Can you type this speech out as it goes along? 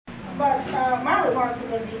But my remarks are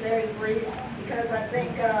going to be very brief because I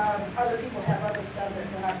think other people have other stuff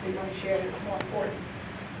that perhaps they want to share that's more important.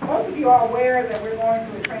 Most of you are aware that we're going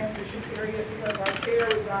through a transition period because our chair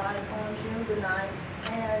resigned on June the 9th,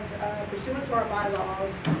 and pursuant to our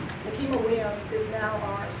bylaws, Lakima Williams is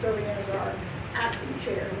now serving as our acting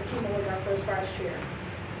chair. Lakima was our first vice chair.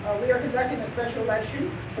 We are conducting a special election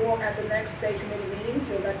at the next state committee meeting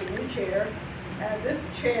to elect a new chair, and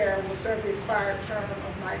this chair will serve the expired term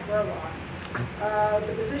of Mike Burlock.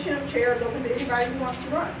 The position of chair is open to anybody who wants to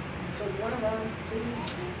run, so if you want to run,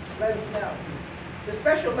 please let us know. The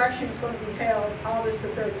special election is going to be held August the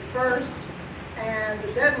 31st, and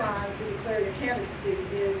the deadline to declare your candidacy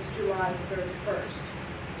is July the 31st.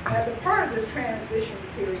 As a part of this transition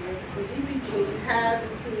period, the DPG has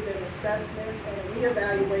included an assessment and a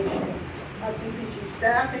reevaluation of DPG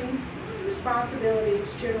staffing, responsibilities,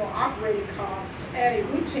 general operating costs, and a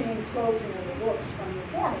routine closing of the books from the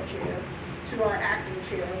former chair to our acting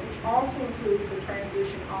chair, which also includes a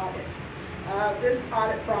transition audit. This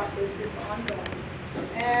audit process is ongoing,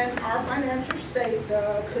 and our financial state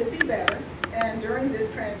could be better, and during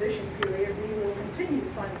this transition period, we will continue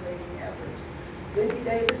fundraising efforts. Wendy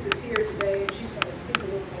Davis is here today, and she's going to speak a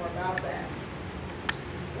little more about that.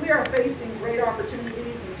 We are facing great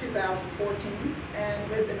opportunities in 2014, and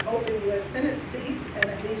with an open U.S. Senate seat and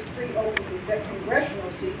at least 3 open congressional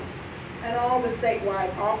seats, and all the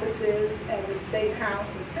statewide offices and the state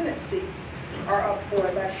house and Senate seats are up for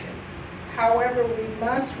election. However, we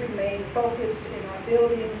must remain focused in our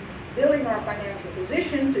building our financial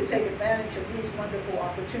position to take advantage of these wonderful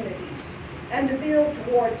opportunities, and to build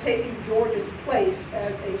toward taking Georgia's place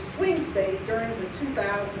as a swing state during the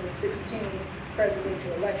 2016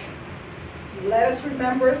 presidential election. Let us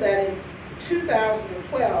remember that in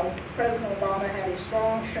 2012, President Obama had a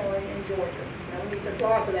strong showing in Georgia. Now we need to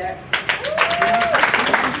applaud for that.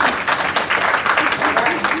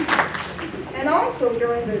 And also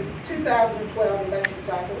during the 2012 election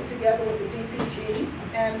cycle, together with the DPG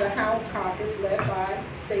and the House caucus led by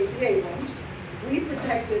Stacey Abrams, we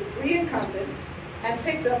protected 3 incumbents and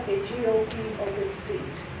picked up a GOP open seat.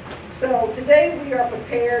 So today we are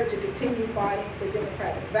prepared to continue fighting for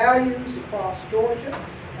democratic values across Georgia,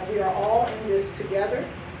 and we are all in this together.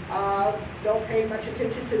 Don't pay much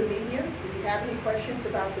attention to the media. If you have any questions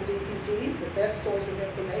about the DPG, the best source of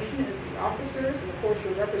information is the officers and, of course,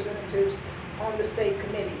 your representatives on the state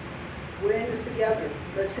committee. We're in this together.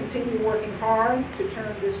 Let's continue working hard to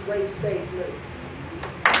turn this great state blue.